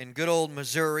in good old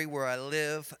Missouri where I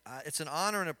live. It's an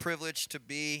honor and a privilege to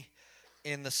be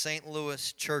in the St.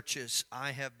 Louis churches.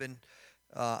 I have been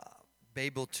uh,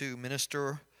 able to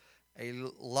minister a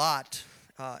lot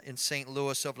in St.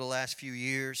 Louis over the last few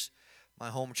years. My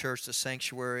home church, the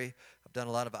Sanctuary, I've done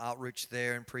a lot of outreach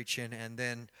there and preaching, and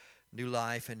then New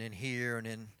Life, and then here, and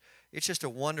then it's just a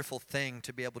wonderful thing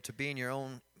to be able to be in your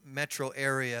own metro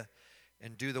area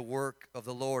and do the work of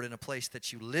the Lord in a place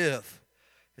that you live.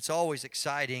 It's always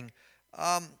exciting.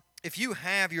 If you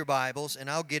have your Bibles, and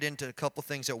I'll get into a couple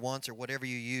things at once or whatever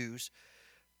you use,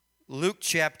 Luke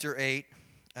chapter 8,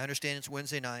 I understand it's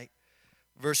Wednesday night,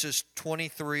 verses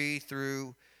 23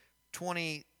 through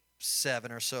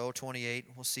 27 or so, 28.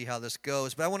 We'll see how this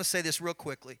goes. But I want to say this real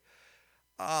quickly.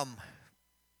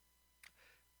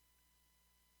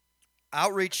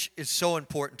 Outreach is so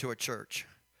important to a church.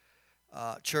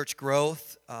 Church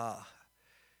growth,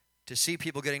 to see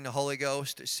people getting the Holy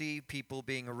Ghost, to see people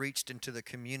being reached into the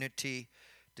community,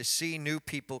 to see new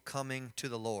people coming to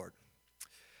the Lord.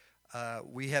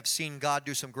 We have seen God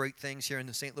do some great things here in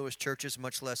the St. Louis churches,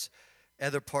 much less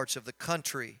other parts of the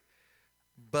country.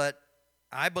 But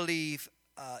I believe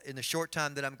in the short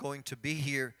time that I'm going to be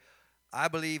here, I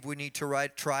believe we need to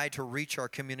try to reach our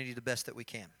community the best that we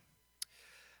can.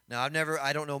 Now,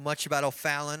 I don't know much about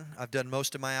O'Fallon. I've done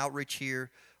most of my outreach here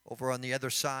over on the other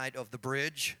side of the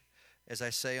bridge, as I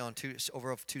say,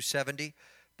 over of 270.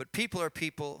 But people are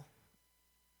people,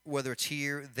 whether it's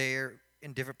here, there,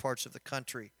 in different parts of the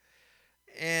country.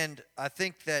 And I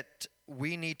think that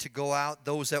we need to go out,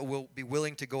 those that will be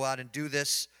willing to go out and do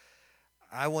this.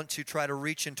 I want to try to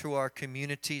reach into our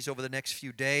communities over the next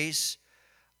few days.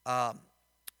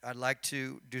 I'd like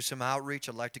to do some outreach.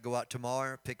 I'd like to go out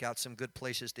tomorrow, pick out some good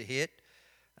places to hit.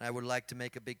 And I would like to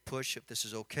make a big push, if this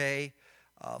is okay,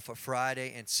 for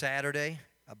Friday and Saturday.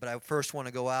 But I first want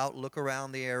to go out, look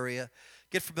around the area,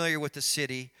 get familiar with the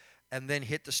city, and then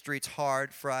hit the streets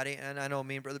hard Friday. And I know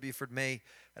me and Brother Buford may,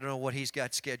 I don't know what he's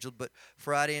got scheduled, but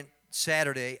Friday and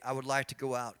Saturday I would like to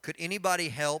go out. Could anybody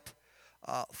help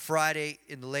Friday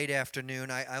in the late afternoon?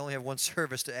 I only have one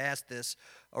service to ask this.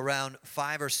 Around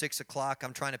 5 or 6 o'clock,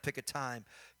 I'm trying to pick a time.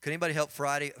 Could anybody help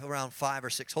Friday around 5 or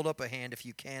 6? Hold up a hand if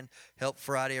you can help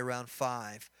Friday around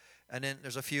 5. And then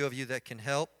there's a few of you that can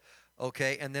help.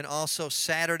 Okay, and then also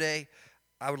Saturday,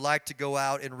 I would like to go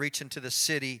out and reach into the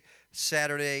city.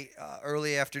 Saturday,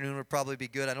 early afternoon would probably be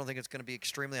good. I don't think it's going to be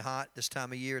extremely hot this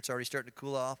time of year. It's already starting to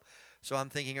cool off. So I'm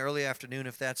thinking early afternoon,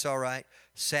 if that's all right.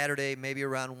 Saturday, maybe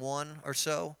around 1 or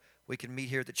so, we can meet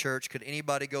here at the church. Could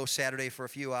anybody go Saturday for a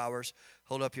few hours?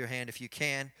 Hold up your hand if you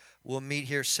can. We'll meet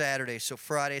here Saturday. So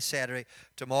Friday, Saturday.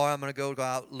 Tomorrow I'm going to go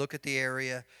out, look at the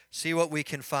area, see what we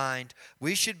can find.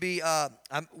 We should be,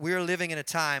 we're living in a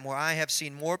time where I have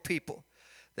seen more people.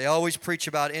 They always preach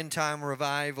about end-time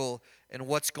revival and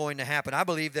what's going to happen. I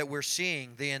believe that we're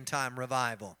seeing the end-time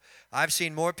revival. I've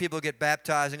seen more people get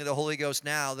baptized into the Holy Ghost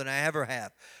now than I ever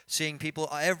have. Seeing people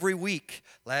every week.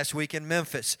 Last week in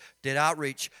Memphis, did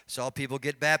outreach, saw people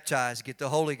get baptized, get the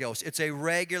Holy Ghost. It's a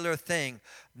regular thing,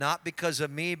 not because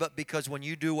of me, but because when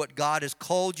you do what God has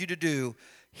called you to do,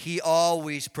 He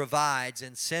always provides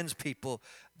and sends people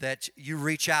that you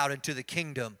reach out into the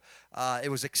kingdom.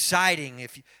 It was exciting.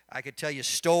 If I could tell you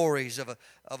stories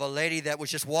of a lady that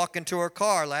was just walking to her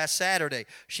car last Saturday.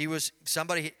 She's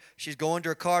going to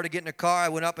her car to get in her car. I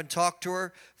went up and talked to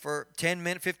her for 10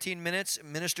 minutes, 15 minutes,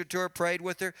 ministered to her, prayed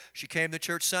with her. She came to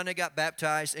church Sunday, got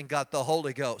baptized, and got the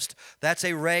Holy Ghost. That's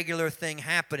a regular thing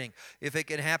happening. If it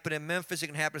can happen in Memphis, it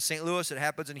can happen in St. Louis, it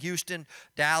happens in Houston,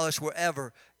 Dallas,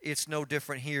 wherever. It's no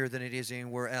different here than it is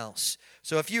anywhere else.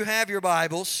 So if you have your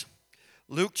Bibles,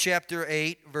 Luke chapter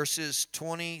 8, verses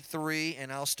 23,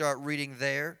 and I'll start reading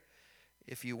there.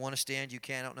 If you want to stand, you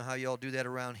can. I don't know how you all do that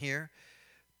around here.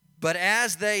 But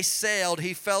as they sailed,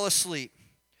 he fell asleep.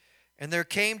 And there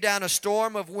came down a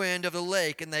storm of wind of the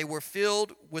lake, and they were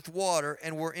filled with water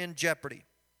and were in jeopardy.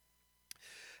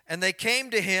 And they came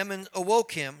to him and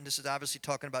awoke him. This is obviously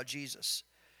talking about Jesus,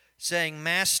 saying,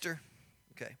 Master,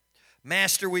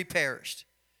 we perished.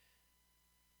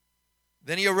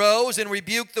 Then he arose and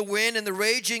rebuked the wind and the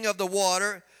raging of the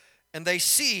water, and they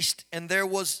ceased, and there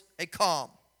was a calm.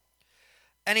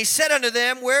 And he said unto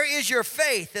them, Where is your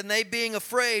faith? And they, being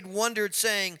afraid, wondered,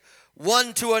 saying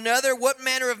one to another, What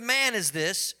manner of man is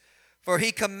this? For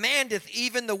he commandeth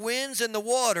even the winds and the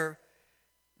water,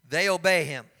 they obey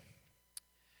him.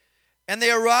 And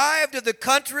they arrived at the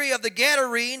country of the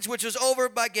Gadarenes, which was over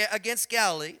against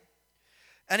Galilee.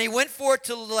 And he went forth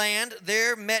to land.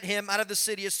 There met him out of the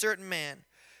city a certain man,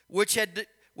 which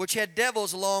had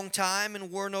devils a long time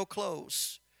and wore no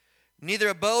clothes, neither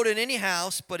abode in any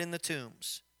house, but in the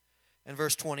tombs. In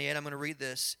verse 28, I'm going to read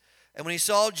this. And when he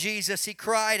saw Jesus, he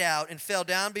cried out and fell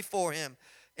down before him,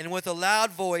 and with a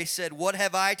loud voice said, What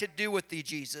have I to do with thee,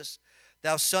 Jesus,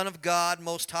 thou Son of God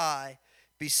Most High?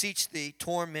 Beseech thee,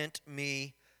 torment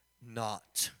me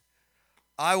not.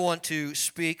 I want to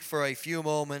speak for a few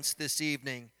moments this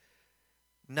evening.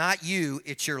 Not you,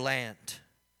 it's your land.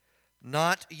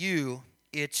 Not you,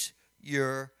 it's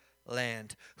your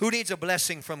land. Who needs a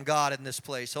blessing from God in this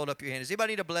place? Hold up your hand. Does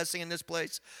anybody need a blessing in this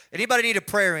place? Anybody need a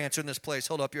prayer answer in this place?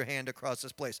 Hold up your hand across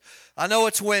this place. I know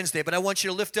it's Wednesday, but I want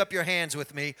you to lift up your hands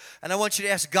with me, and I want you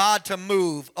to ask God to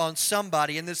move on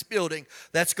somebody in this building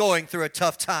that's going through a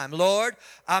tough time. Lord,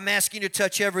 I'm asking you to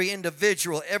touch every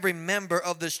individual, every member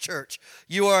of this church.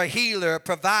 You are a healer, a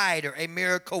provider, a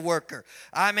miracle worker.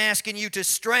 I'm asking you to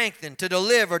strengthen, to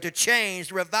deliver, to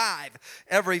change, revive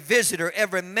every visitor,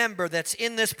 every member that's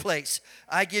in this place.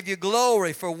 I give you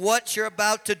glory for what you're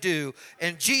about to do.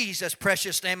 In Jesus'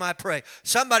 precious name I pray.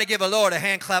 Somebody give the Lord a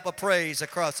hand clap of praise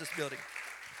across this building.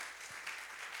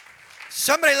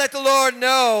 Somebody let the Lord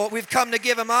know we've come to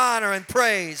give him honor and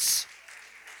praise.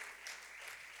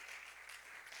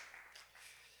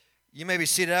 You may be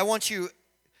seated. I want you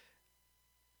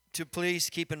to please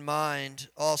keep in mind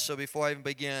also before I even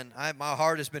begin, my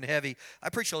heart has been heavy. I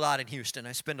preach a lot in Houston.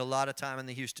 I spend a lot of time in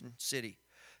the Houston city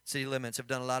limits. I've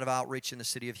done a lot of outreach in the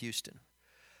city of Houston.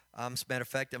 As a matter of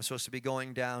fact, I'm supposed to be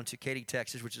going down to Katy,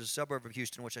 Texas, which is a suburb of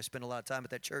Houston, which I spend a lot of time at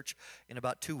that church in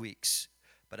about 2 weeks.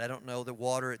 But I don't know the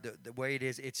water, the way it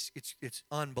is, it's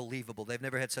unbelievable. They've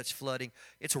never had such flooding.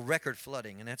 It's a record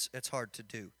flooding, and that's hard to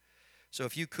do. So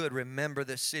if you could remember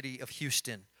the city of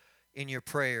Houston in your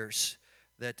prayers,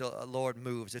 that the Lord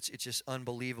moves. It's just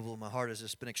unbelievable. My heart has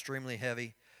just been extremely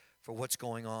heavy for what's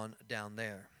going on down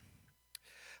there.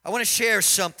 I want to share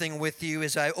something with you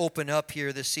as I open up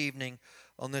here this evening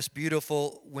on this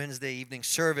beautiful Wednesday evening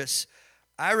service.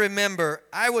 I remember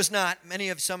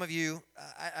some of you,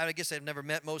 I guess I've never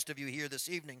met most of you here this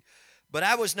evening, but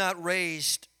I was not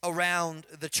raised around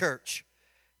the church.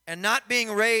 And not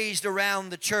being raised around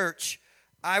the church,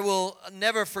 I will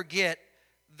never forget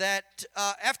that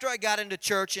after I got into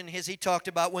church, and as he talked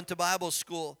about, went to Bible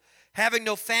school, having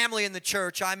no family in the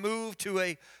church, I moved to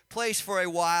a place for a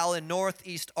while in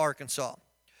northeast Arkansas,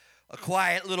 a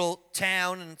quiet little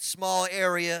town and small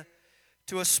area,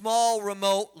 to a small,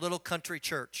 remote little country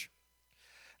church.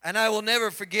 And I will never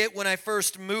forget when I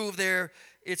first moved there,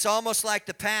 it's almost like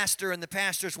the pastor and the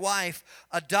pastor's wife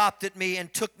adopted me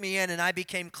and took me in, and I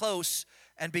became close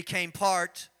and became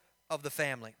part of the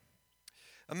family.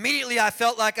 Immediately, I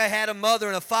felt like I had a mother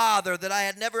and a father that I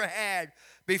had never had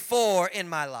before in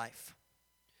my life.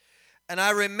 And I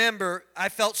remember I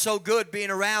felt so good being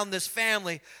around this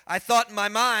family. I thought in my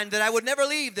mind that I would never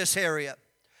leave this area.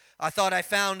 I thought I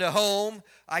found a home.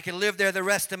 I could live there the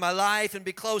rest of my life and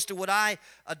be close to what I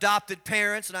adopted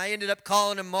parents. And I ended up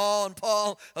calling them Ma and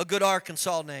Paul, a good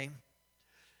Arkansas name.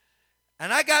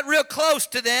 And I got real close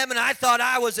to them, and I thought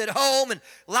I was at home, and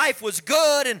life was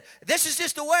good, and this is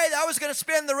just the way that I was going to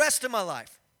spend the rest of my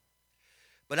life.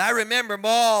 But I remember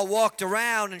Ma walked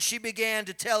around, and she began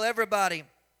to tell everybody.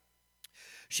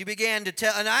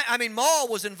 Ma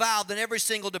was involved in every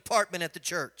single department at the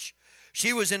church.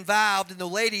 She was involved in the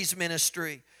ladies'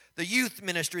 ministry, the youth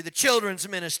ministry, the children's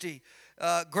ministry,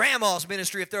 grandma's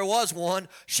ministry, if there was one.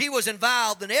 She was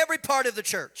involved in every part of the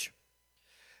church.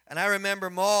 And I remember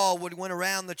Ma went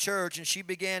around the church, and she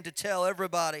began to tell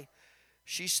everybody.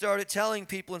 She started telling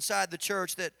people inside the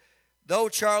church that though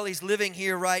Charlie's living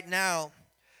here right now,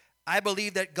 I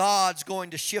believe that God's going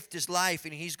to shift his life,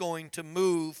 and he's going to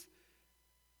move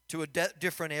to a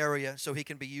different area so he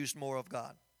can be used more of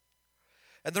God.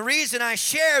 And the reason I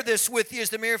share this with you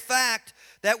is the mere fact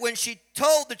that when she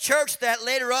told the church that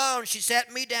later on, she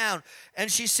sat me down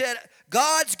and she said,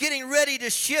 God's getting ready to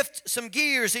shift some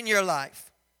gears in your life.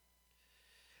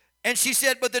 And she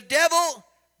said, but the devil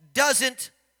doesn't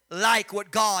like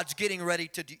what God's getting ready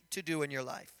to do in your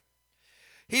life.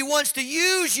 He wants to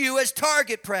use you as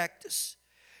target practice.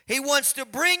 He wants to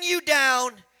bring you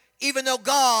down even though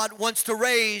God wants to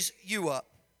raise you up.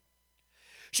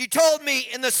 She told me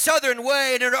in the southern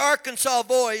way, in an Arkansas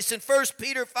voice, in 1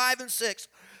 Peter 5 and 6,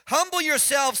 humble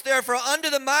yourselves therefore under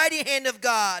the mighty hand of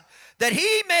God, that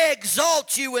he may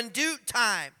exalt you in due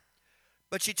time.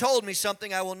 But she told me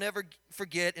something I will never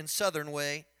forget in southern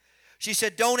way. She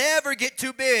said, don't ever get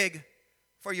too big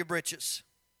for your britches.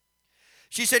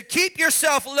 She said, keep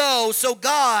yourself low so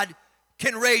God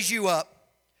can raise you up.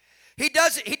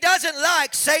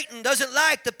 Satan doesn't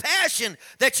like the passion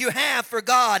that you have for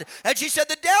God. And she said,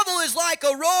 the devil is like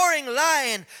a roaring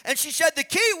lion. And she said, the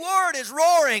key word is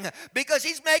roaring, because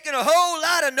he's making a whole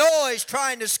lot of noise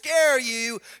trying to scare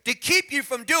you, to keep you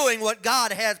from doing what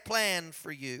God has planned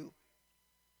for you.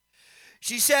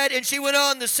 She said, and she went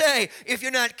on to say, if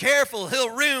you're not careful,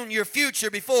 he'll ruin your future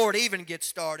before it even gets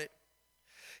started.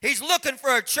 He's looking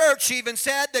for a church, she even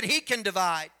said, that he can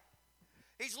divide.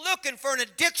 He's looking for an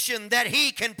addiction that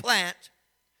he can plant.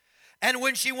 And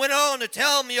when she went on to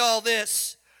tell me all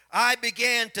this, I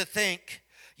began to think,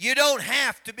 you don't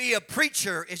have to be a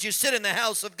preacher as you sit in the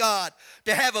house of God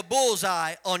to have a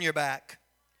bullseye on your back.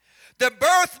 The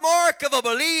birthmark of a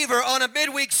believer on a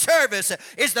midweek service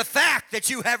is the fact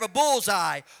that you have a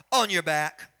bullseye on your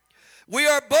back. We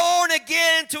are born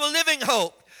again to a living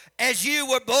hope. As you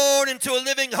were born into a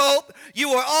living hope, you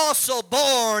were also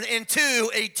born into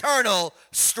eternal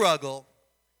struggle.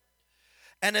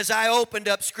 And as I opened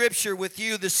up Scripture with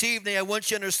you this evening, I want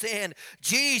you to understand,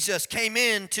 Jesus came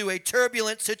into a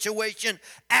turbulent situation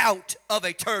out of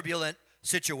a turbulent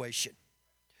situation.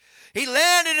 He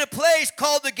landed in a place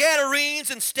called the Gadarenes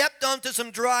and stepped onto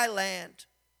some dry land.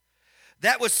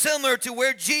 That was similar to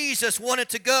where Jesus wanted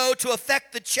to go to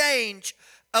affect the change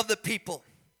of the people.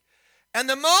 And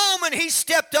the moment he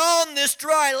stepped on this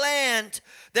dry land,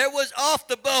 there was off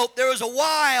the boat, there was a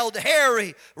wild,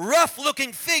 hairy,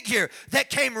 rough-looking figure that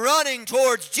came running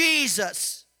towards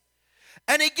Jesus.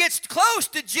 And he gets close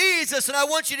to Jesus, and I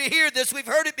want you to hear this. We've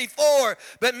heard it before,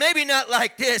 but maybe not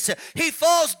like this. He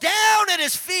falls down at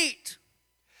his feet,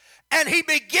 and he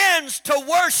begins to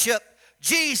worship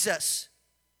Jesus.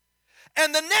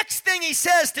 And the next thing he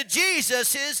says to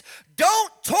Jesus is,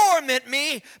 don't torment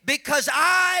me because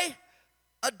I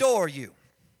adore you.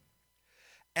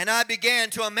 And I began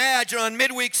to imagine on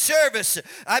midweek service,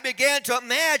 I began to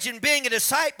imagine being a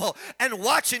disciple and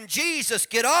watching Jesus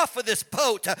get off of this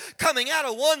boat, coming out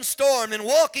of one storm and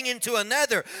walking into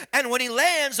another. And when he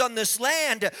lands on this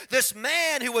land, this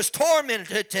man who was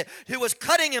tormented, who was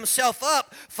cutting himself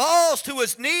up, falls to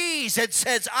his knees and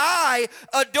says, I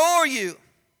adore you.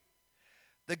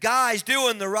 The guy's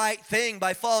doing the right thing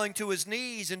by falling to his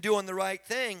knees and doing the right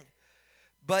thing.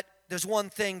 But there's one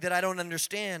thing that I don't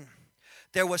understand.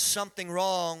 There was something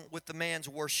wrong with the man's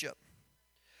worship.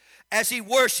 As he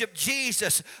worshiped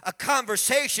Jesus, a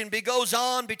conversation goes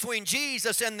on between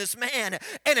Jesus and this man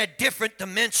in a different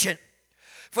dimension.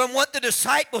 From what the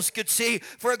disciples could see,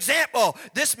 for example,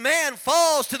 this man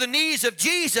falls to the knees of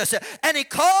Jesus and he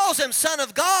calls him Son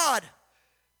of God.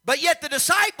 But yet the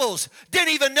disciples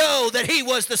didn't even know that he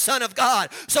was the Son of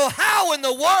God. So how in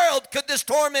the world could this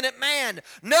tormented man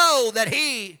know that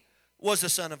he was the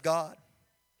Son of God?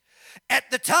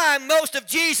 At the time, most of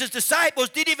Jesus' disciples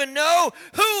didn't even know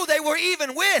who they were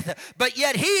even with, but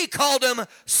yet he called him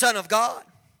Son of God.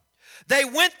 They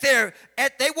weren't there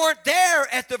at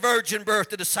the virgin birth.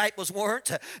 The disciples weren't.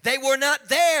 They were not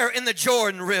there in the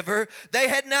Jordan River.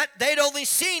 They'd only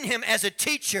seen him as a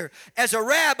teacher, as a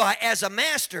rabbi, as a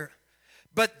master.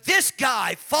 But this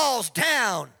guy falls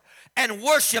down and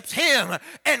worships him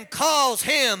and calls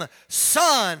him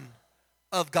Son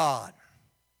of God.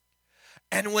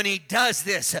 And when he does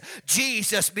this,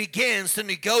 Jesus begins to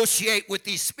negotiate with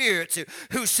these spirits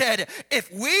who said,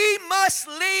 if we must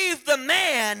leave the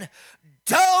man,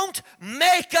 don't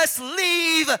make us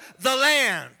leave the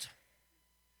land.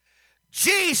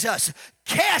 Jesus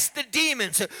cast the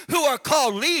demons who are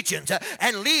called legions.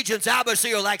 And legions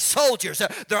obviously are like soldiers.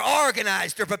 They're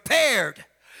organized, they're prepared.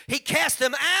 He cast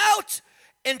them out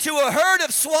into a herd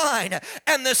of swine,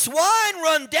 and the swine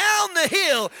run down the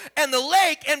hill and the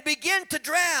lake and begin to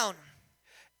drown.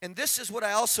 And this is what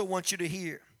I also want you to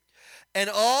hear.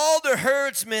 And all the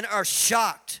herdsmen are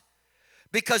shocked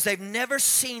because they've never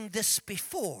seen this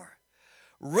before.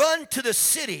 Run to the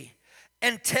city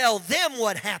and tell them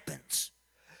what happens.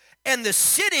 And the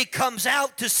city comes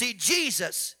out to see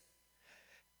Jesus.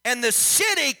 And the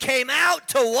city came out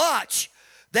to watch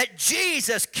that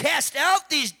Jesus cast out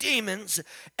these demons,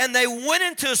 and they went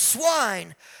into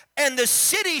swine, and the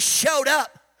city showed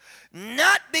up,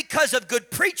 not because of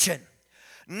good preaching,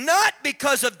 not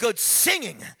because of good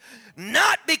singing,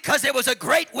 not because it was a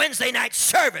great Wednesday night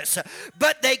service,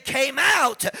 but they came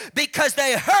out because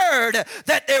they heard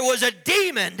that there was a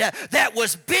demon that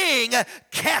was being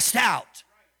cast out.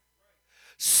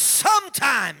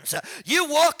 Sometimes you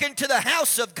walk into the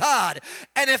house of God,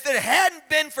 and if it hadn't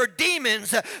been for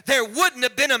demons, there wouldn't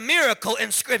have been a miracle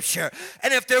in Scripture.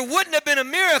 And if there wouldn't have been a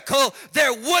miracle,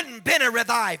 there wouldn't have been a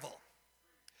revival.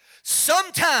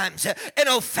 Sometimes in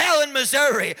O'Fallon,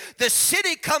 Missouri, the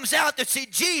city comes out to see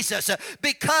Jesus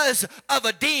because of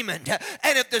a demon.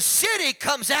 And if the city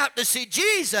comes out to see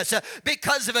Jesus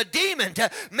because of a demon,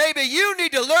 maybe you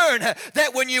need to learn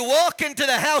that when you walk into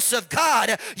the house of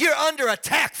God, you're under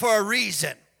attack for a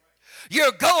reason.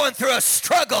 You're going through a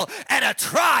struggle and a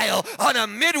trial on a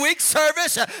midweek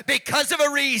service because of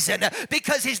a reason.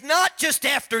 Because he's not just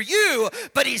after you,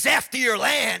 but he's after your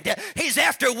land. He's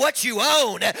after what you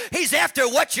own. He's after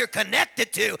what you're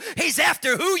connected to. He's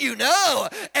after who you know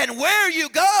and where you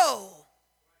go.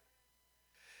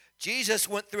 Jesus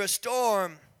went through a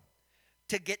storm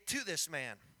to get to this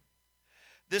man.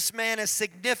 This man is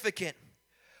significant.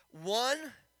 One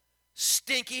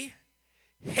stinky,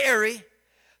 hairy,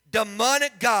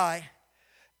 demonic guy,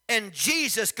 and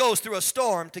Jesus goes through a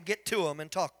storm to get to him and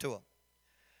talk to him.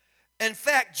 In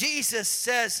fact, Jesus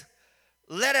says,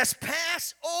 let us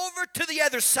pass over to the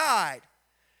other side.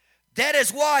 That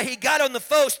is why he got on the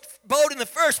boat in the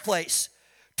first place,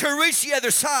 to reach the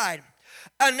other side.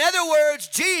 In other words,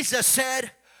 Jesus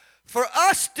said, for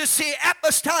us to see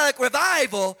apostolic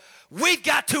revival, we've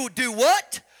got to do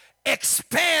what?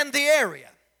 Expand the area.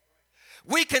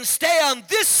 We can stay on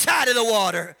this side of the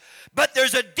water, but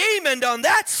there's a demon on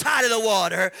that side of the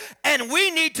water, and we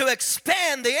need to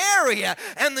expand the area.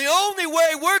 And the only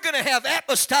way we're going to have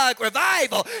apostolic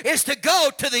revival is to go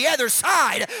to the other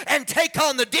side and take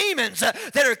on the demons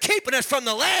that are keeping us from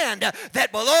the land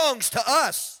that belongs to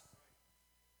us.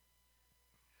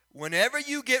 Whenever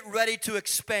you get ready to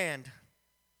expand,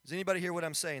 does anybody hear what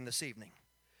I'm saying this evening?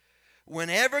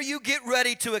 Whenever you get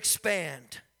ready to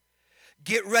expand,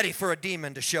 get ready for a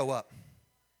demon to show up.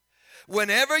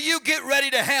 Whenever you get ready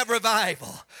to have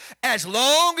revival, as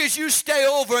long as you stay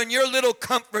over in your little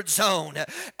comfort zone,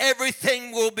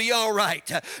 everything will be all right.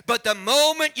 But the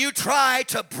moment you try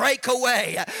to break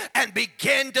away and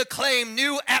begin to claim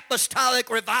new apostolic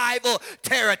revival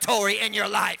territory in your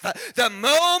life, the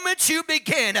moment you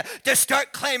begin to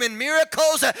start claiming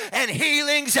miracles and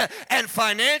healings and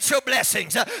financial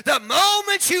blessings, the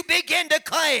moment you begin to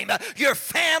claim your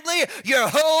family, your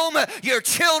home, your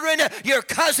children, your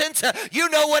cousins, you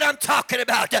know what I'm talking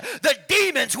about. The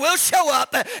demons will show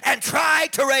up and try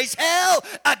to raise hell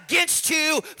against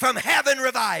you from having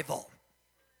revival.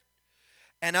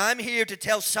 And I'm here to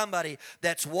tell somebody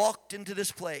that's walked into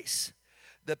this place,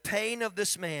 the pain of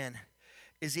this man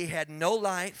is he had no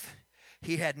life,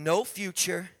 he had no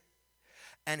future,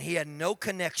 and he had no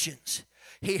connections.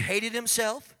 He hated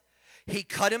himself. He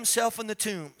cut himself in the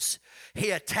tombs. He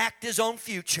attacked his own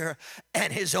future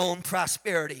and his own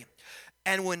prosperity.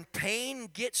 And when pain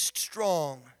gets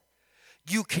strong,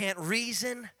 you can't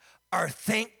reason or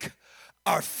think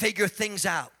or figure things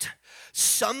out.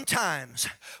 Sometimes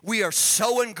we are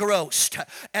so engrossed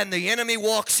and the enemy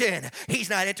walks in. He's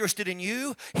not interested in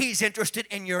you. He's interested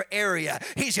in your area.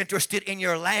 He's interested in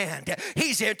your land.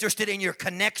 He's interested in your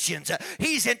connections.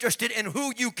 He's interested in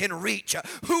who you can reach,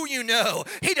 who you know.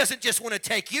 He doesn't just want to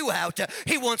take you out.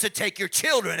 He wants to take your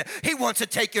children. He wants to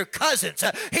take your cousins.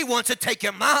 He wants to take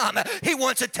your mom. He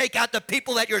wants to take out the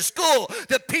people at your school,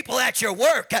 the people at your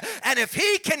work. And if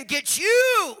he can get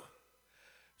you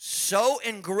so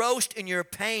engrossed in your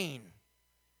pain,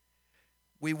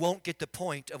 we won't get the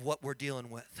point of what we're dealing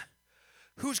with.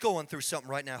 Who's going through something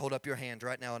right now? Hold up your hand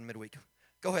right now in midweek.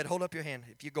 Go ahead, hold up your hand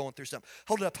if you're going through something.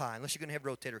 Hold it up high, unless you're going to have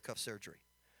rotator cuff surgery.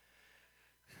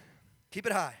 Keep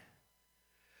it high.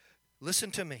 Listen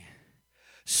to me.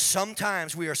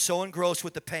 Sometimes we are so engrossed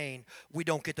with the pain, we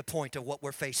don't get the point of what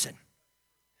we're facing.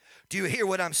 Do you hear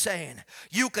what I'm saying?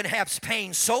 You can have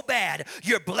pain so bad,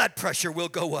 your blood pressure will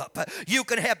go up. You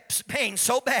can have pain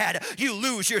so bad, you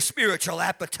lose your spiritual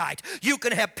appetite. You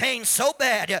can have pain so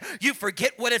bad, you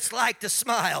forget what it's like to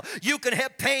smile. You can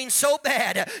have pain so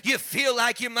bad, you feel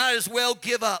like you might as well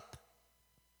give up.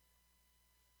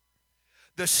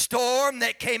 The storm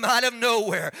that came out of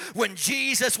nowhere when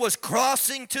Jesus was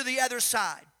crossing to the other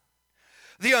side.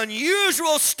 The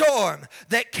unusual storm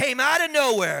that came out of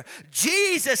nowhere,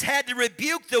 Jesus had to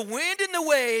rebuke the wind and the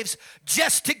waves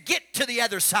just to get to the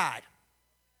other side.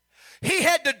 He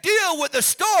had to deal with the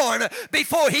storm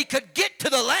before he could get to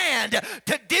the land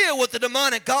to deal with the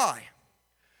demonic guy.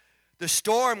 The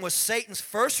storm was Satan's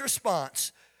first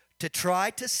response to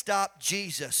try to stop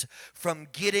Jesus from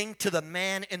getting to the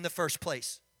man in the first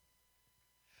place.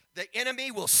 The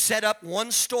enemy will set up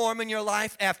one storm in your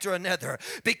life after another,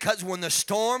 because when the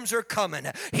storms are coming,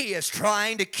 he is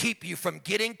trying to keep you from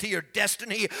getting to your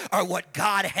destiny or what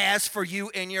God has for you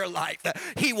in your life.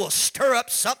 He will stir up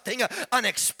something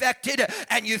unexpected,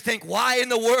 and you think, why in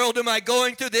the world am I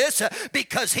going through this?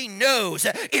 Because he knows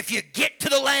if you get to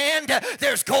the land,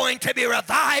 there's going to be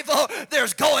revival,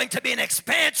 there's going to be an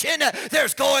expansion,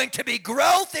 there's going to be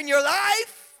growth in your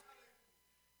life.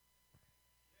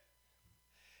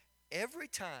 Every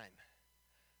time,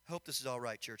 I hope this is all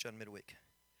right, church, on midweek.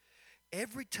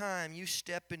 Every time you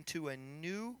step into a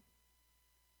new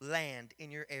land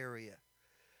in your area,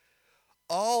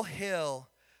 all hell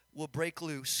will break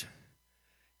loose.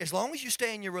 As long as you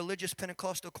stay in your religious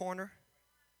Pentecostal corner,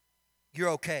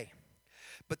 you're okay.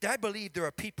 But I believe there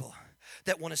are people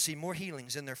that want to see more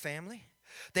healings in their family.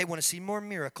 They want to see more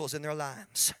miracles in their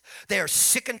lives. They are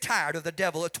sick and tired of the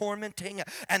devil tormenting,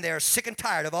 and they are sick and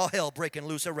tired of all hell breaking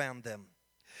loose around them.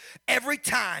 Every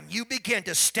time you begin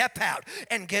to step out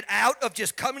and get out of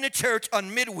just coming to church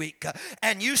on midweek,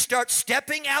 and you start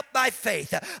stepping out by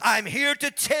faith, I'm here to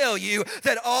tell you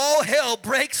that all hell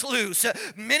breaks loose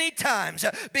many times,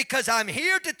 because I'm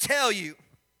here to tell you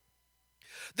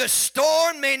the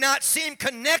storm may not seem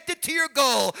connected to your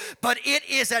goal, but it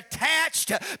is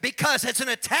attached, because it's an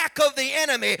attack of the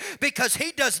enemy, because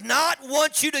he does not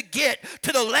want you to get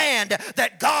to the land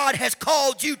that God has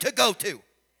called you to go to.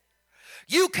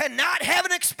 You cannot have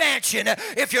an expansion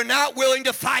if you're not willing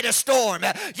to fight a storm.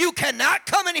 You cannot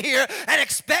come in here and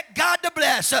expect God to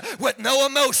bless with no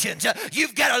emotions.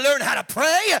 You've got to learn how to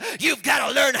pray. You've got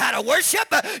to learn how to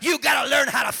worship. You've got to learn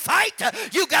how to fight.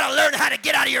 You've got to learn how to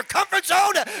get out of your comfort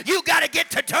zone. You've got to get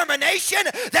determination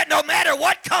that no matter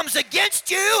what comes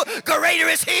against you, greater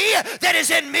is he that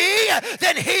is in me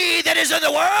than he that is in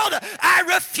the world. I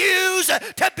refuse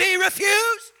to be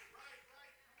refused.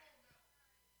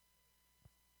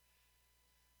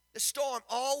 The storm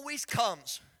always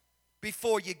comes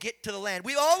before you get to the land.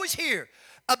 We always hear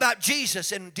about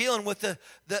Jesus and dealing with the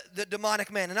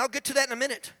demonic man, and I'll get to that in a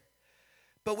minute.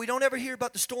 But we don't ever hear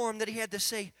about the storm that he had to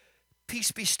say,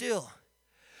 peace be still.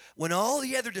 When all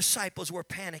the other disciples were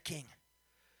panicking,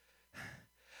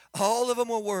 all of them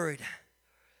were worried,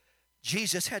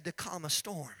 Jesus had to calm a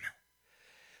storm.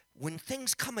 When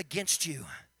things come against you,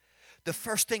 the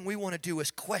first thing we want to do is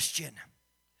question,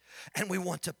 and we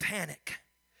want to panic.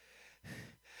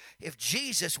 If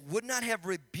Jesus would not have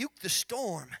rebuked the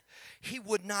storm, he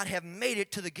would not have made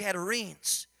it to the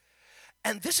Gadarenes.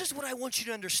 And this is what I want you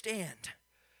to understand.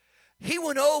 He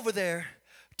went over there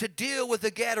to deal with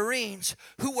the Gadarenes,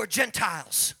 who were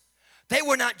Gentiles. They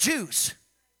were not Jews.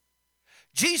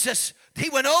 Jesus,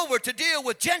 he went over to deal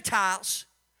with Gentiles.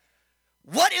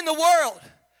 What in the world?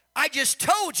 I just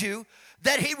told you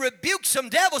that he rebuked some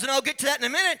devils, and I'll get to that in a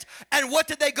minute. And what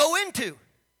did they go into?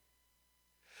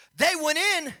 They went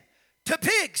in to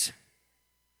pigs.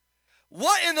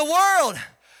 What in the world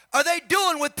are they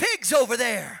doing with pigs over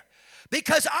there?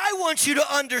 Because I want you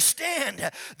to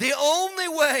understand, the only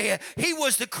way he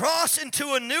was to cross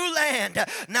into a new land,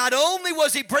 not only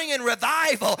was he bringing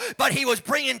revival, but he was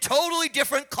bringing totally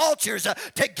different cultures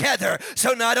together.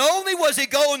 So not only was he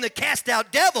going to cast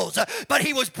out devils, but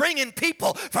he was bringing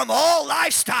people from all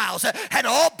lifestyles and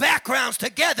all backgrounds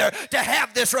together to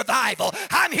have this revival.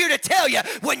 I'm here to tell you,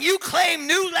 when you claim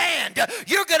new land,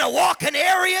 you're going to walk in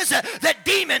areas that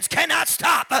demons cannot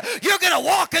stop. You're going to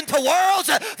walk into worlds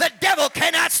that devil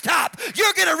cannot stop.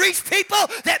 You're going to reach people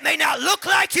that may not look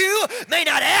like you, may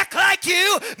not act like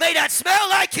you, may not smell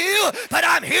like you, but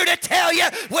I'm here to tell you,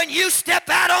 when you step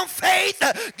out on faith,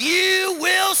 you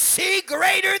will see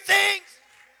greater things.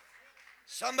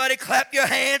 Somebody clap your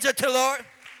hands unto the Lord.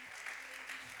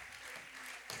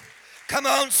 Come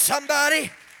on,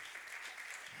 somebody.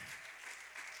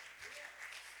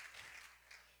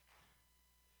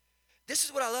 This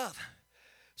is what I love.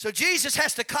 So Jesus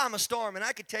has to calm a storm, and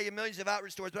I could tell you millions of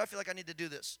outreach stories, but I feel like I need to do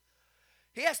this.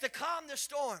 He has to calm the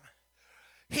storm.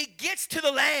 He gets to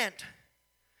the land,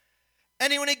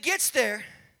 and when he gets there,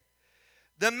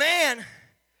 the man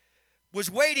was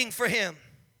waiting for him.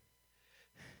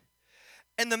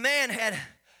 And the man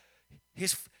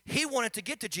he wanted to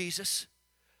get to Jesus,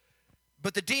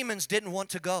 but the demons didn't want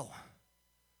to go.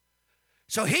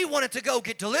 So he wanted to go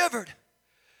get delivered,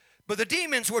 but the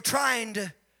demons were trying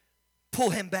to pull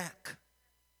him back.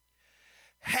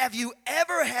 Have you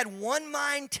ever had one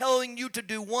mind telling you to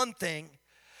do one thing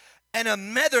and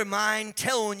another mind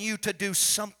telling you to do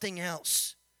something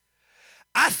else?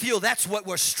 I feel that's what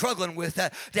we're struggling with,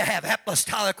 to have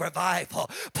apostolic revival.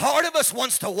 Part of us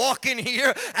wants to walk in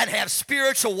here and have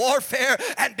spiritual warfare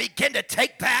and begin to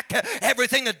take back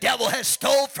everything the devil has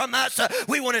stole from us.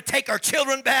 We want to take our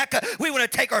children back. We want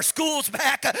to take our schools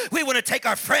back. We want to take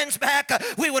our friends back.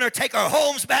 We want to take our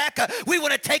homes back. We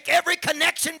want to take every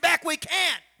connection back we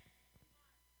can.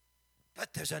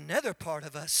 But there's another part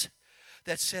of us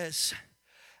that says,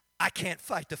 I can't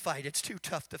fight the fight. It's too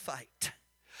tough to fight.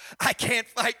 I can't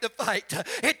fight the fight.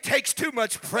 It takes too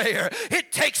much prayer.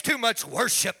 It takes too much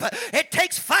worship. It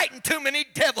takes fighting too many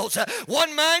devils.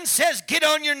 One mind says, get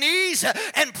on your knees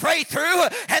and pray through,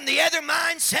 and the other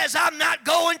mind says, I'm not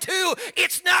going to.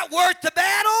 It's not worth the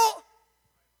battle.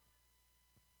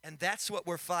 And that's what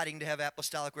we're fighting to have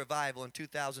apostolic revival in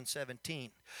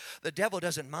 2017. The devil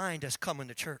doesn't mind us coming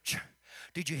to church.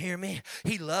 Did you hear me?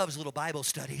 He loves little Bible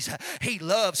studies. He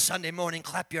loves Sunday morning,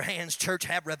 clap your hands, church,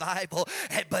 have revival.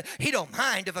 But he don't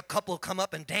mind if a couple come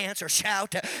up and dance or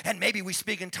shout, and maybe we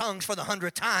speak in tongues for the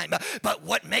 100th time. But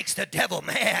what makes the devil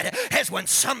mad is when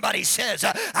somebody says,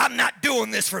 I'm not doing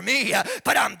this for me,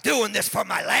 but I'm doing this for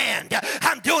my land.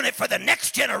 I'm doing it for the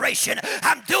next generation.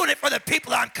 I'm doing it for the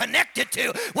people I'm connected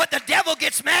to. What the devil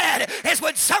gets mad is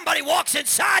when somebody walks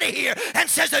inside of here and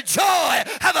says, the joy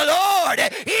of the Lord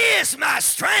is my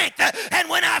strength. And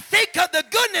when I think of the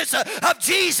goodness of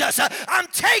Jesus, I'm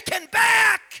taken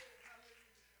back.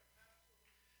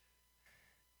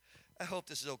 I hope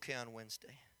this is okay on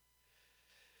Wednesday.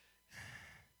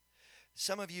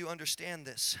 Some of you understand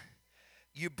this.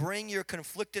 You bring your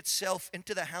conflicted self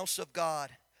into the house of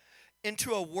God,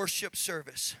 into a worship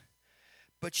service,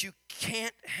 but you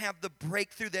can't have the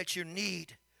breakthrough that you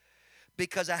need,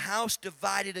 because a house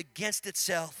divided against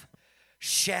itself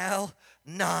shall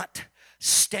not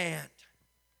stand.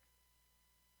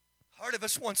 Part of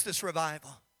us wants this revival.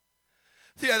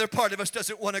 The other part of us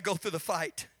doesn't want to go through the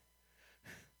fight.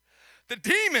 The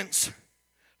demons,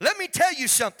 let me tell you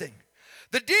something.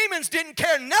 The demons didn't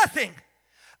care nothing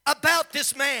about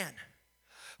this man.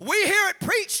 We hear it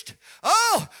preached,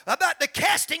 about the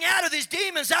casting out of these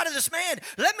demons out of this man.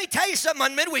 Let me tell you something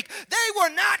on midweek. They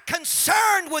were not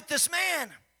concerned with this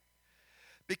man.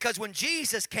 Because when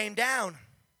Jesus came down,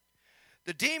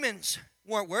 the demons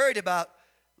weren't worried about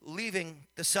leaving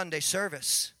the Sunday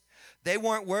service. They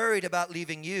weren't worried about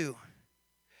leaving you.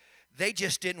 They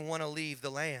just didn't want to leave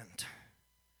the land.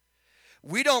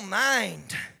 We don't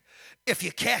mind if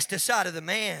you cast us out of the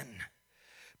man,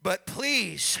 but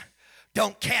please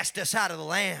don't cast us out of the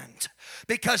land.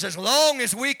 Because as long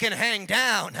as we can hang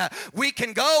down, we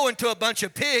can go into a bunch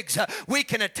of pigs, we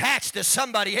can attach to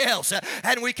somebody else,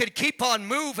 and we can keep on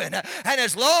moving. And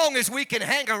as long as we can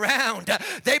hang around,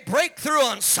 they break through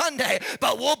on Sunday,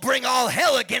 but we'll bring all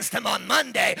hell against them on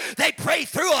Monday. They pray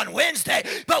through on Wednesday,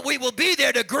 but we will be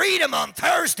there to greet them on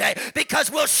Thursday, because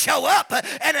we'll show up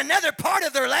in another part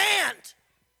of their land.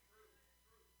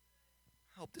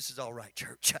 I hope this is all right,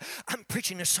 church. I'm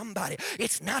preaching to somebody.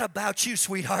 It's not about you,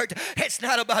 sweetheart. It's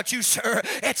not about you, sir.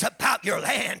 It's about your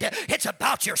land. It's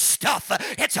about your stuff.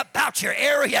 It's about your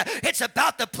area. It's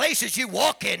about the places you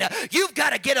walk in. You've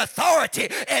got to get authority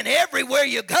in everywhere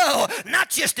you go,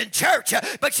 not just in church,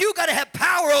 but you've got to have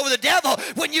power over the devil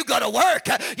when you go to work.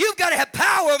 You've got to have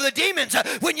power over the demons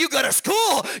when you go to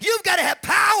school. You've got to have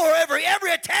power over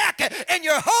every attack in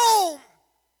your home.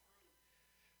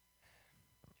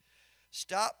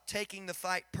 Stop taking the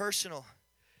fight personal.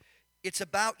 It's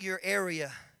about your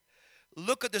area.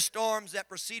 Look at the storms that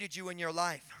preceded you in your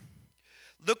life.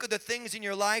 Look at the things in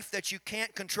your life that you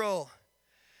can't control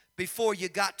before you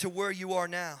got to where you are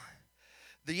now.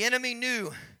 The enemy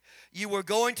knew you were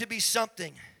going to be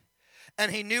something,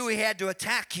 and he knew he had to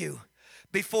attack you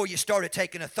before you started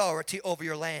taking authority over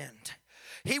your land.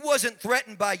 He wasn't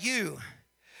threatened by you.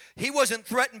 He wasn't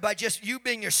threatened by just you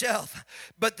being yourself,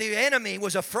 but the enemy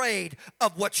was afraid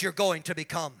of what you're going to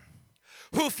become.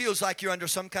 Who feels like you're under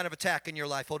some kind of attack in your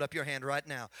life? Hold up your hand right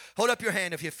now. Hold up your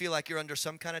hand if you feel like you're under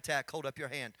some kind of attack. Hold up your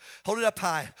hand. Hold it up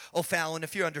high, O'Fallon,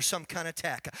 if you're under some kind of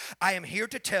attack. I am here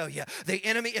to tell you, the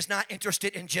enemy is not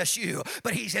interested in just you,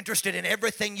 but he's interested in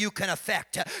everything you can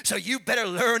affect. So you better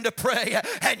learn to pray,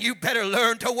 and you better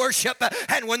learn to worship.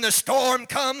 And when the storm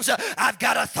comes, I've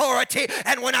got authority.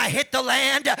 And when I hit the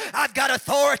land, I've got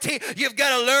authority. You've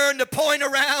got to learn to point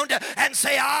around and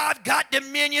say, I've got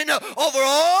dominion over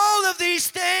all of these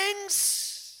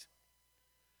things.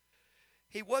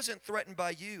 He wasn't threatened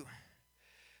by you.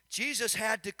 Jesus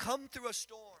had to come through a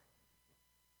storm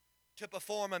to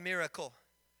perform a miracle.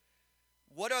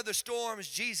 What are the storms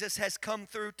Jesus has come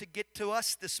through to get to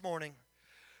us this morning?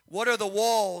 What are the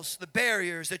walls, the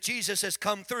barriers that Jesus has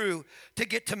come through to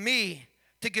get to me,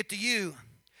 to get to you?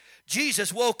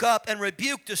 Jesus woke up and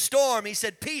rebuked the storm. He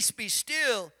said, "Peace, be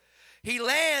still." He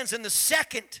lands, and the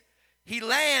second he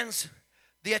lands,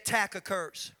 the attack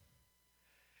occurs.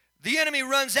 The enemy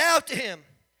runs out to him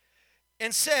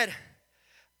and said,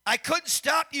 "I couldn't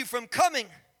stop you from coming.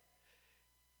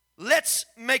 Let's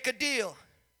make a deal.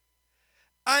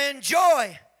 I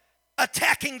enjoy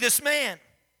attacking this man.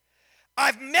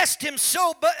 I've messed him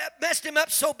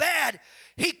up so bad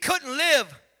he couldn't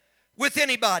live with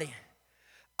anybody.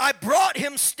 I brought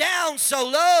him down so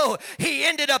low, he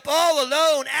ended up all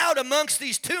alone out amongst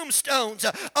these tombstones,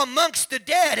 amongst the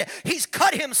dead. He's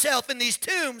cut himself in these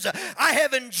tombs. I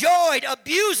have enjoyed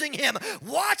abusing him,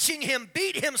 watching him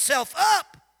beat himself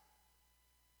up."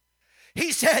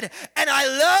 He said, "And I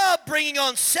love bringing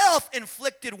on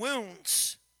self-inflicted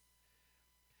wounds."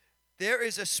 There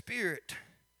is a spirit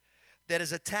that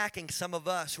is attacking some of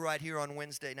us right here on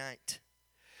Wednesday night,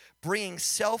 bringing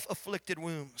self-afflicted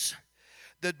wounds.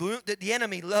 The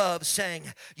enemy loves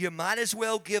saying, you might as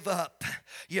well give up.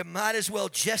 You might as well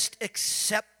just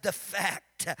accept the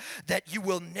fact that you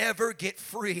will never get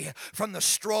free from the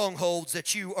strongholds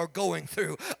that you are going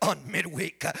through on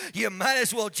midweek. You might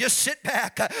as well just sit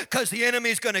back because the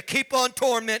enemy is going to keep on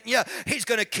tormenting you. He's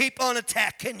going to keep on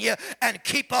attacking you and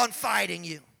keep on fighting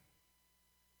you.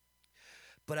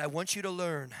 But I want you to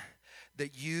learn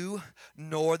that you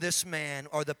nor this man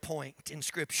are the point in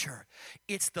Scripture.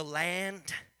 It's the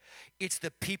land, it's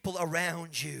the people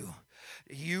around you.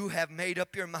 You have made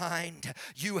up your mind.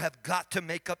 You have got to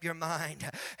make up your mind.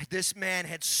 This man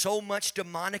had so much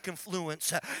demonic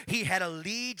influence. He had a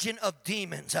legion of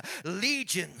demons.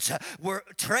 Legions were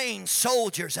trained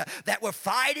soldiers that were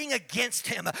fighting against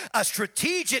him. A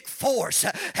strategic force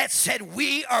had said,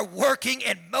 "We are working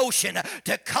in motion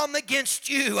to come against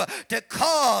you,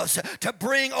 to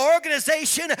bring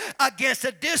organization against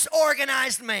a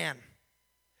disorganized man."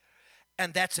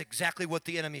 And that's exactly what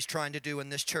the enemy's trying to do in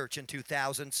this church in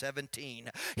 2017.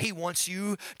 He wants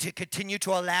you to continue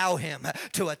to allow him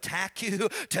to attack you,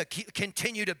 to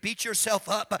continue to beat yourself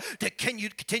up, to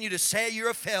continue to say you're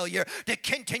a failure, to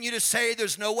continue to say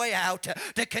there's no way out,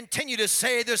 to continue to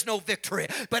say there's no victory.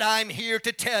 But I'm here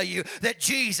to tell you that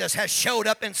Jesus has showed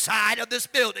up inside of this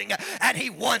building, and he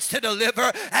wants to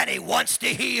deliver, and he wants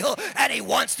to heal, and he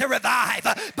wants to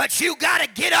revive. But you got to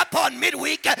get up on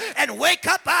midweek and wake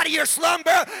up out of your slumber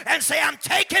and say, "I'm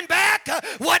taking back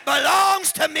what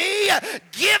belongs to me.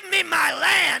 Give me my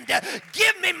land.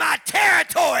 Give me my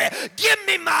territory. Give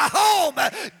me my home.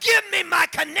 Give me my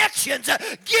connections.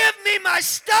 Give me my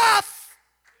stuff."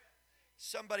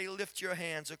 Somebody lift your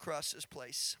hands across this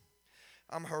place.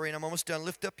 I'm hurrying. I'm almost done.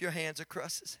 Lift up your hands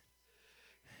across this.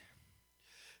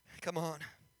 Come on.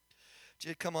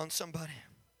 Come on, somebody.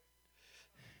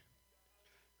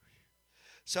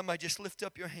 Somebody just lift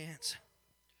up your hands.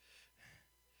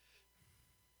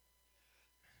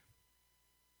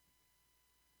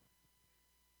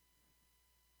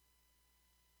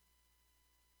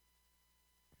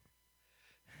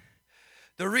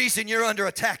 The reason you're under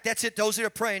attack, that's it, those that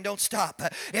are praying, don't stop,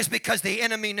 is because the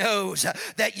enemy knows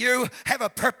that you have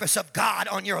a purpose of God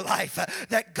on your life,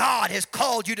 that God has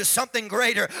called you to something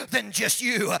greater than just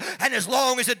you. And as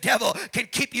long as the devil can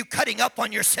keep you cutting up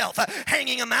on yourself,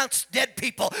 hanging amongst dead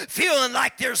people, feeling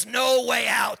like there's no way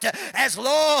out, as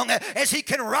long as he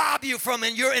can rob you from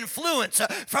your influence,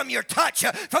 from your touch,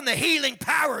 from the healing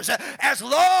powers, as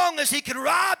long as he can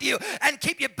rob you and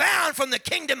keep you bound from the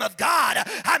kingdom of God,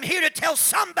 I'm here to tell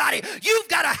somebody, you've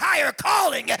got a higher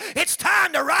calling. It's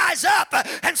time to rise up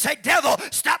and say, "Devil,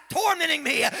 stop tormenting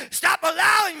me. Stop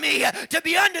allowing me to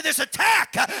be under this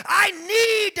attack. I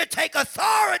need to take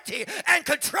authority and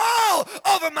control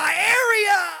over my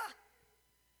area."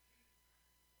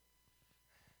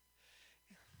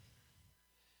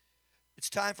 It's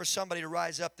time for somebody to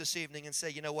rise up this evening and say,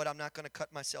 "You know what? I'm not going to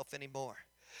cut myself anymore.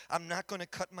 I'm not going to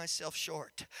cut myself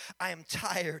short. I am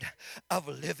tired of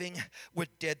living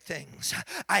with dead things.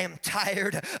 I am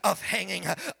tired of hanging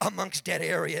amongst dead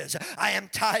areas. I am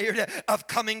tired of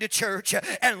coming to church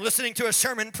and listening to a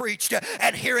sermon preached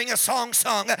and hearing a song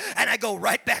sung, and I go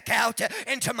right back out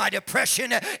into my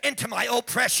depression, into my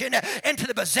oppression, into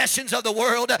the possessions of the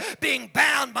world, being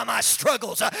bound by my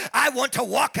struggles. I want to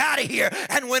walk out of here,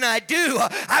 and when I do,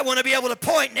 I want to be able to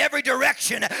point in every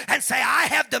direction and say, I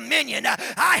have dominion.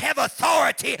 I have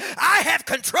authority. I have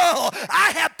control.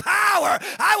 I have power.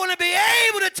 I want to be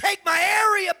able to take my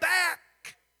area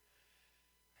back.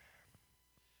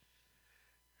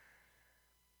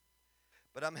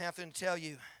 But I'm having to tell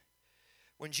you,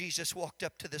 when Jesus walked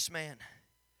up to this man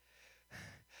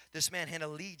had a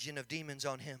legion of demons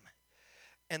on him.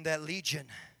 And that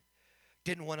legion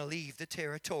didn't want to leave the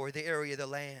territory, the area, the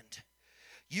land.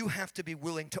 You have to be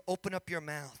willing to open up your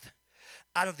mouth.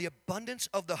 Out of the abundance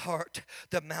of the heart,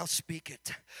 the mouth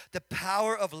speaketh. The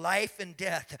power of life and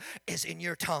death is in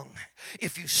your tongue.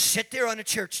 If you sit there on a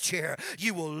church chair,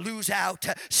 you will lose out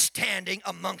standing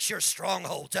amongst your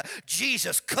strongholds.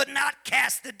 Jesus could not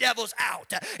cast the devils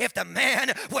out if the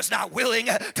man was not willing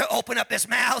to open up his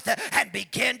mouth and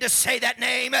begin to say that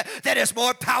name that is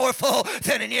more powerful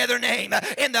than any other name.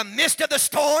 In the midst of the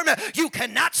storm, you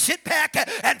cannot sit back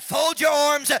and fold your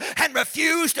arms and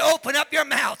refuse to open up your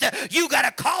mouth. You got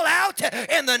to call out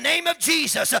in the name of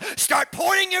Jesus. Start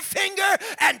pointing your finger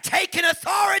and taking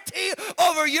authority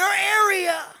over your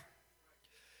area.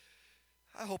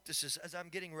 I hope this is, as I'm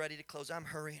getting ready to close, I'm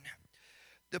hurrying.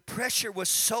 The pressure was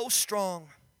so strong.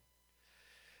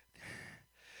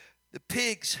 The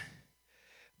pigs,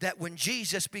 that when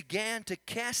Jesus began to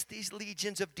cast these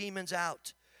legions of demons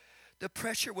out, the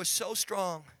pressure was so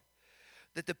strong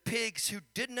that the pigs who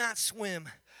did not swim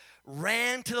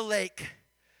ran to the lake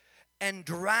and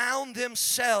drowned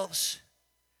themselves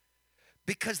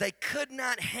because they could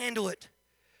not handle it.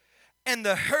 And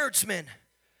the herdsmen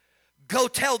go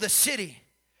tell the city.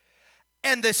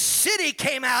 And the city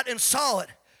came out and saw it.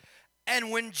 And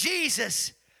when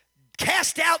Jesus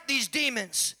cast out these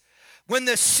demons, when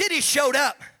the city showed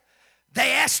up,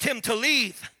 they asked him to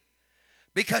leave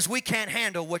because we can't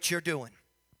handle what you're doing.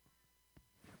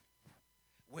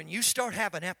 When you start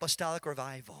having apostolic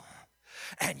revival,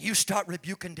 and you start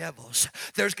rebuking devils,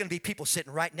 there's going to be people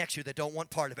sitting right next to you that don't want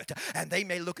part of it. And they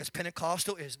may look as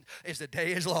Pentecostal as the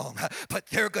day is long, but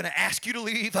they're going to ask you to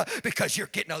leave because you're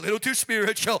getting a little too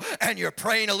spiritual, and you're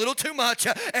praying a little too much,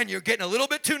 and you're getting a little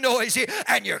bit too noisy,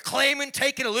 and you're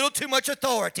taking a little too much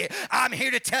authority. I'm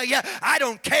here to tell you, I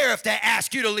don't care if they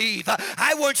ask you to leave.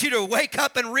 I want you to wake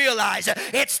up and realize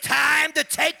it's time to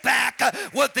take back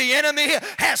what the enemy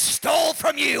has stole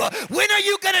from you. When are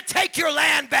you going to take your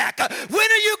land back?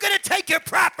 When are you going to take your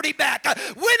property back? When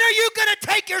are you going to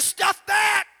take your stuff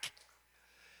back?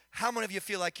 How many of you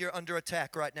feel like you're under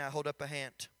attack right now? Hold up a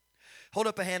hand. Hold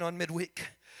up a hand on midweek.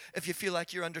 If you feel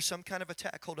like you're under some kind of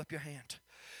attack, hold up your hand.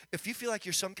 If you feel like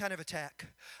you're some kind of attack,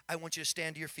 I want you to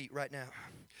stand to your feet right now.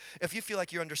 If you feel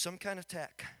like you're under some kind of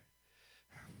attack,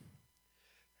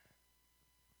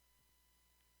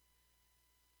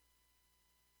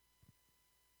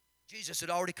 Jesus had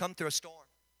already come through a storm.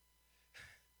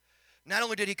 Not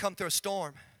only did he come through a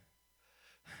storm,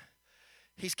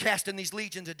 he's casting these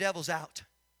legions of devils out.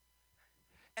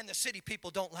 And the city people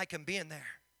don't like him being there.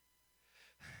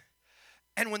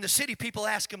 And when the city people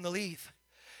ask him to leave,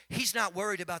 he's not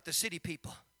worried about the city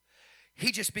people.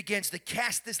 He just begins to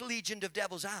cast this legion of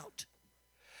devils out.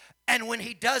 And when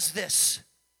he does this,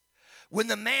 when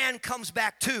the man comes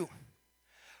back to,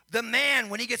 the man,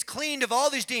 when he gets cleaned of all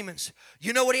these demons,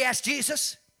 you know what he asked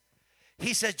Jesus?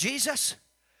 He said, Jesus,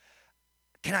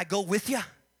 can I go with you?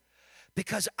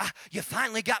 Because you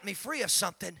finally got me free of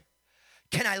something.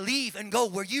 Can I leave and go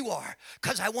where you are?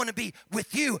 Because I want to be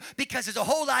with you. Because it's a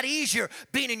whole lot easier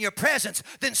being in your presence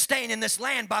than staying in this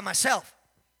land by myself.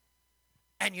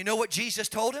 And you know what Jesus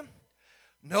told him?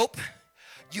 Nope.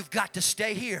 You've got to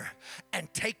stay here and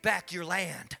take back your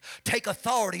land. Take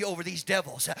authority over these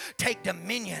devils. Take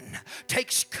dominion.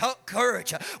 Take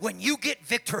courage. When you get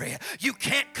victory, you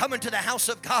can't come into the house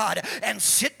of God and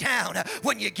sit down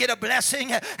when you get a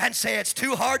blessing and say it's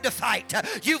too hard to fight.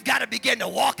 You've got to begin to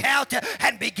walk out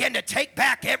and begin to take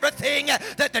back everything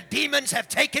that the demons have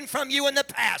taken from you in the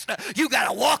past. You got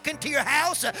to walk into your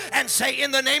house and say,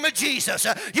 in the name of Jesus.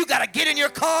 You got to get in your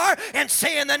car and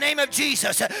say, in the name of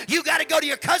Jesus. You got to go to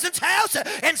your cousin's house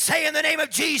and say, in the name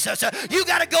of Jesus. You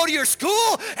got to go to your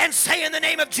school and say, in the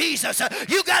name of Jesus.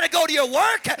 You got to go to your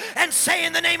work and say,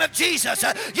 in the name of Jesus.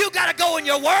 You got to go in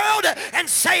your world and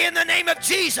say, in the name of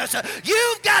Jesus.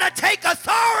 You've got to take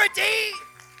authority.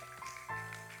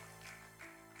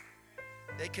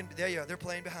 There you are. They're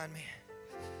playing behind me.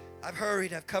 I've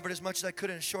hurried. I've covered as much as I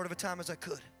could in as short of a time as I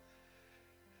could.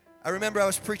 I remember I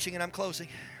was preaching, and I'm closing.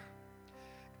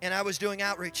 And I was doing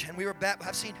outreach, and we were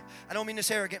I don't mean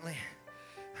this arrogantly.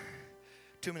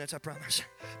 2 minutes, I promise.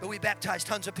 But we baptized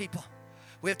tons of people.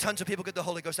 We have tons of people get the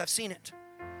Holy Ghost. I've seen it.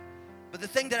 But the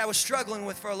thing that I was struggling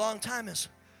with for a long time is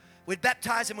we'd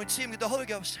baptize them, we'd see them get the Holy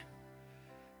Ghost.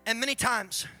 And many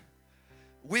times,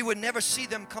 we would never see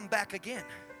them come back again.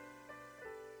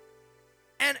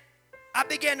 And I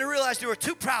began to realize there were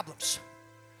two problems.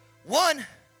 One,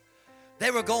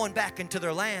 they were going back into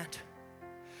their land.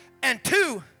 And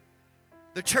two,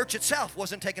 the church itself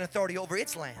wasn't taking authority over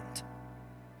its land.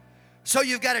 So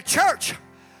you've got a church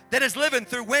that is living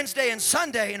through Wednesday and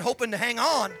Sunday and hoping to hang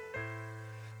on.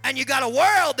 And you got a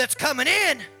world that's coming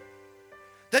in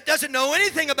that doesn't know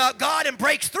anything about God and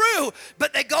breaks through,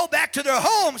 but they go back to their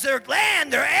homes, their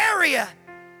land, their area,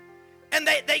 and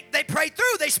they pray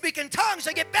through, they speak in tongues,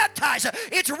 they get baptized.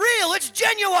 It's real, it's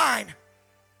genuine.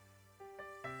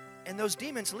 And those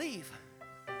demons leave,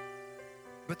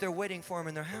 but they're waiting for them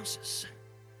in their houses,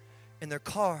 in their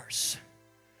cars,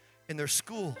 in their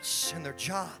schools, in their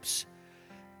jobs.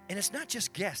 And it's not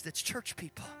just guests, it's church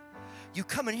people. You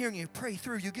come in here and you pray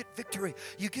through, you get victory,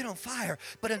 you get on fire.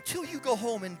 But until you go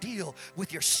home and deal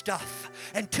with your stuff,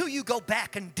 until you go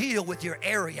back and deal with your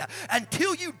area,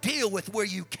 until you deal with where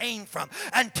you came from,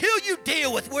 until you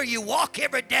deal with where you walk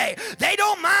every day, they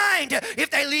don't mind if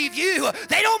they leave you.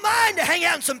 They don't mind to hang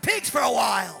out in some pigs for a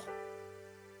while.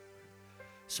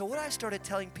 So what I started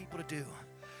telling people to do,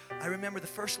 I remember the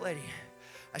first lady,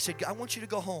 I said, I want you to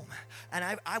go home. And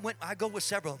I go with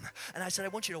several of them. And I said, I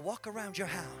want you to walk around your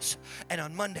house. And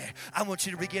on Monday, I want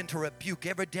you to begin to rebuke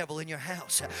every devil in your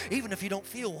house. Even if you don't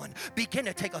feel one, begin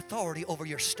to take authority over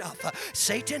your stuff.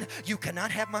 Satan, you cannot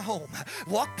have my home.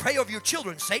 Pray over your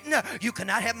children. Satan, you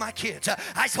cannot have my kids.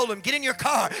 I told him, get in your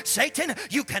car. Satan,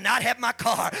 you cannot have my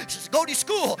car. Just go to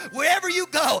school. Wherever you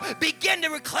go, begin to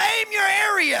reclaim your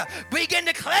area. Begin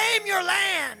to claim your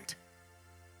land.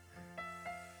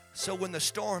 So when the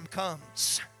storm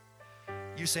comes,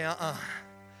 you say,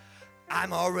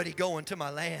 I'm already going to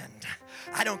my land.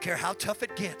 I don't care how tough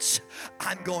it gets.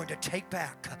 I'm going to take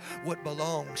back what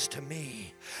belongs to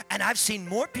me. And I've seen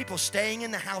more people staying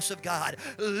in the house of God,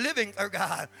 living for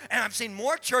God. And I've seen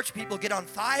more church people get on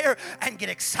fire and get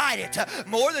excited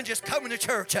more than just coming to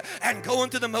church and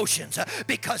going through the motions.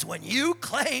 Because when you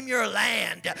claim your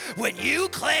land, when you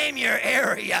claim your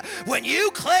area, when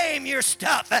you claim your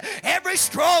stuff, every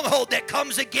stronghold that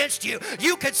comes against you,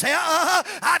 you can say,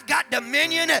 I've got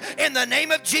dominion in the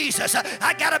name of Jesus.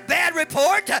 I got a bad report.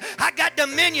 I got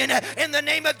dominion in the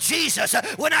name of Jesus.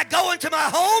 When I go into my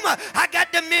home, I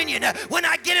got dominion. When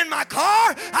I get in my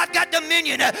car, I've got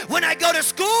dominion. When I go to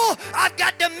school, I've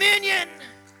got dominion.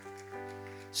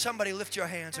 Somebody lift your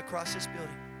hands across this building.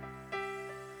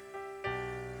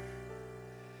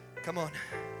 Come on.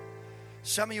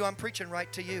 Some of you, I'm preaching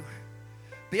right to you.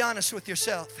 Be honest with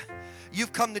yourself.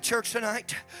 You've come to church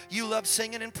tonight, you love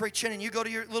singing and preaching, and you go to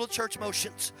your little church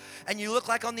motions, and you look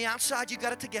like on the outside you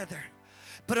got it together.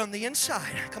 But on the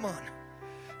inside, come on,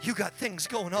 you got things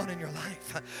going on in your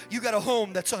life. You got a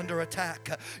home that's under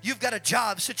attack. You've got a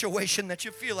job situation that you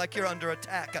feel like you're under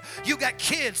attack. You got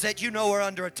kids that you know are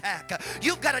under attack.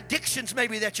 You've got addictions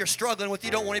maybe that you're struggling with you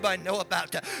don't want anybody to know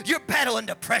about. You're battling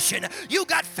depression. You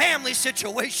got family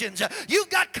situations. You've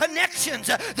got connections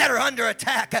that are under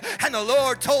attack. And the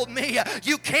Lord told me,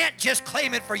 you can't just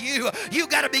claim it for you. You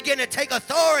got to begin to take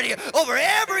authority over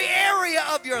every area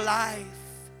of your life.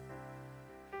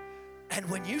 And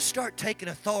when you start taking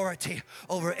authority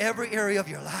over every area of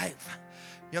your life,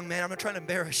 young man, I'm not trying to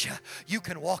embarrass you. You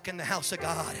can walk in the house of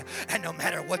God, and no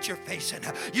matter what you're facing,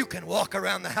 you can walk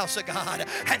around the house of God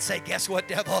and say, guess what,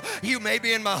 devil? You may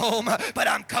be in my home, but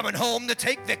I'm coming home to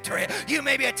take victory. You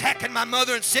may be attacking my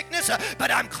mother in sickness, but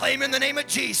I'm claiming the name of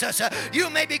Jesus. You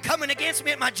may be coming against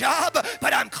me at my job,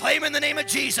 but I'm claiming the name of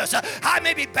Jesus. I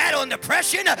may be battling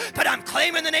depression, but I'm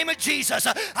claiming the name of Jesus.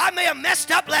 I may have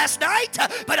messed up last night,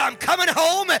 but I'm coming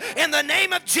home in the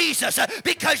name of Jesus,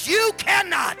 because you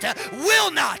cannot, will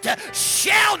not,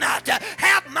 shall not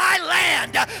have my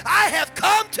land. I have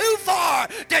come too far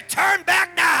to turn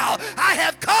back now. I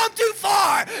have come too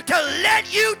far to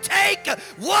let you take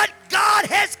what God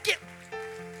has given.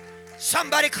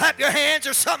 Somebody clap your hands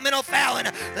or something in O'Fallon.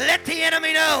 Let the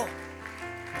enemy know.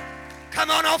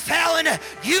 Come on, O'Fallon,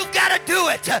 you've got to do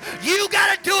it. You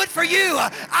got to do it for you.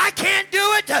 I can't do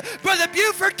it. Brother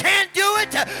Buford can't do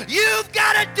it. You've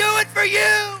got to do it for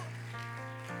you.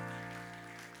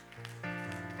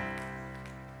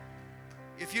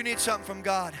 If you need something from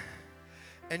God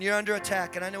and you're under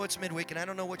attack, and I know it's midweek and I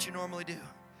don't know what you normally do,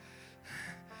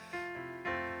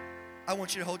 I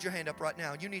want you to hold your hand up right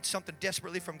now. You need something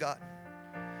desperately from God.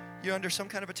 You're under some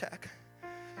kind of attack.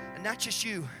 And not just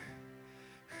you.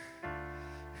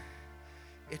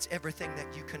 It's everything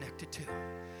that you connected to.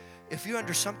 If you're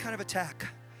under some kind of attack,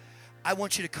 I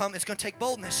want you to come. It's going to take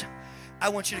boldness. I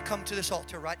want you to come to this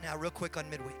altar right now real quick on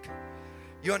midweek.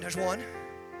 There's one.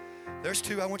 There's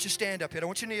two. I want you to stand up here. I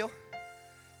want you to kneel.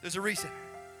 There's a reason.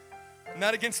 I'm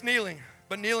not against kneeling,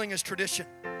 but kneeling is tradition.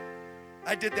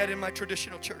 I did that in my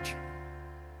traditional church.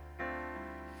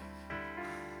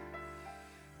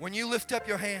 When you lift up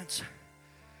your hands,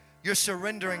 you're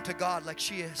surrendering to God like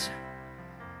she is.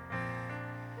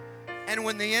 And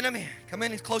when the enemy, come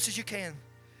in as close as you can,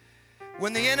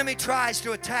 when the enemy tries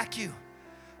to attack you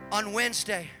on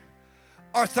Wednesday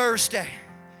or Thursday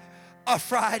or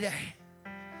Friday,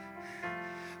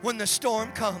 when the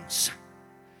storm comes,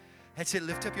 that's it,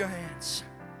 lift up your hands.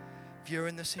 If you're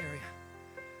in this area,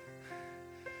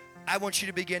 I want you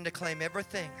to begin to claim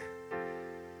everything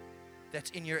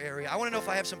that's in your area. I want to know if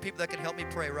I have some people that can help me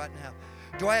pray right now.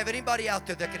 Do I have anybody out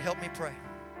there that can help me pray?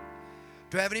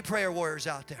 Do I have any prayer warriors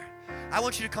out there? I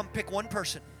want you to come pick one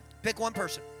person. Pick one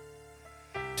person.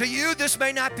 To you, this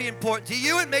may not be important. To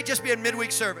you, it may just be a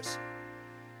midweek service.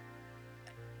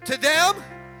 To them,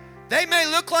 they may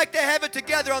look like they have it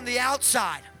together on the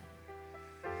outside.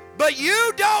 But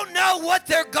you don't know what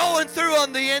they're going through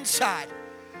on the inside.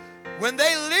 When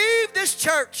they leave this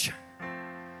church,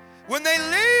 when they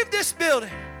leave this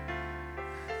building,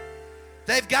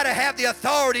 they've got to have the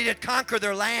authority to conquer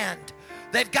their land.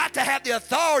 They've got to have the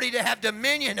authority to have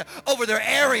dominion over their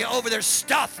area, over their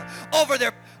stuff,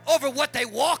 over what they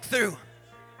walk through.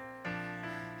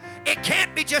 It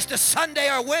can't be just a Sunday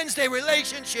or Wednesday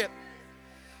relationship,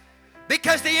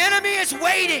 because the enemy is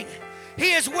waiting.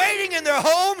 He is waiting in their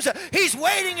homes. He's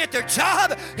waiting at their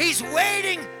job. He's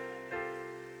waiting.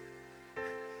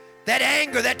 That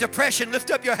anger, that depression,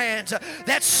 lift up your hands.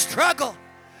 That struggle.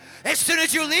 As soon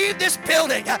as you leave this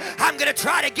building, I'm going to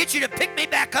try to get you to pick me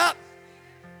back up.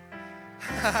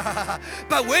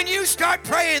 But when you start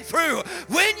praying through,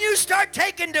 when you start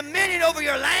taking dominion over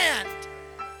your land,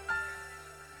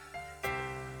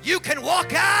 you can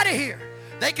walk out of here.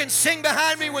 They can sing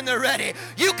behind me when they're ready.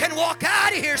 You can walk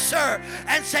out of here, sir,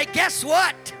 and say, guess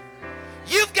what?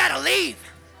 You've got to leave.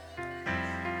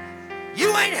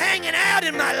 You ain't hanging out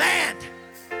in my land.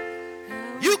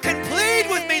 You can plead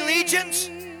with me, legions,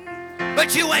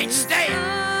 but you ain't staying.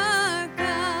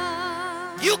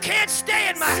 You can't stay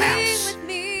in my house.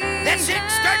 That's it.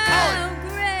 Start calling.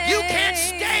 You can't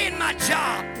stay in my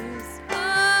job.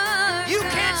 You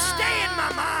can't stay in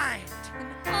my mind.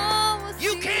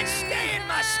 You can't stay in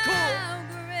my school.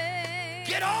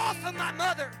 Get off of my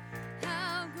mother.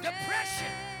 Depression.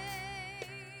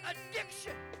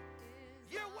 Addiction.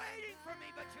 You're waiting for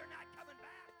me, but you're not.